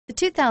The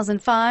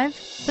 2005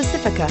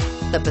 Pacifica.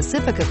 The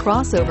Pacifica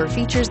crossover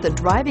features the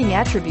driving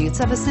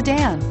attributes of a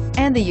sedan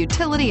and the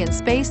utility and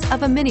space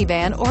of a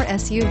minivan or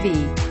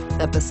SUV.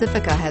 The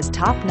Pacifica has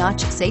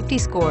top-notch safety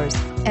scores,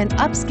 an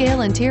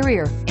upscale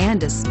interior,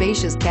 and a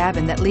spacious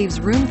cabin that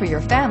leaves room for your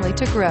family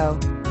to grow.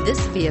 This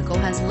vehicle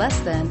has less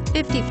than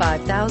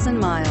 55,000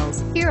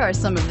 miles. Here are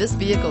some of this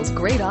vehicle's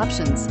great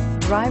options: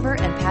 driver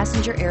and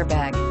passenger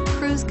airbag,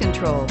 cruise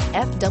control,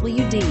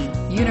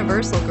 FWD,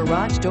 universal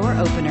garage door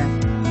opener,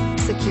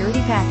 security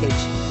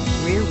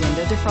package, rear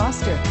window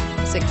defroster,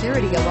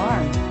 security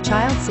alarm,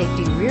 child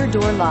safety rear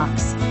door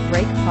locks,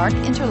 brake park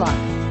interlock,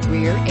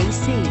 rear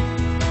AC.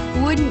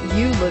 Wouldn't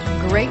you look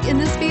great in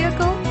this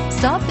vehicle?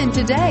 Stop in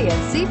today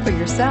and see for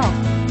yourself.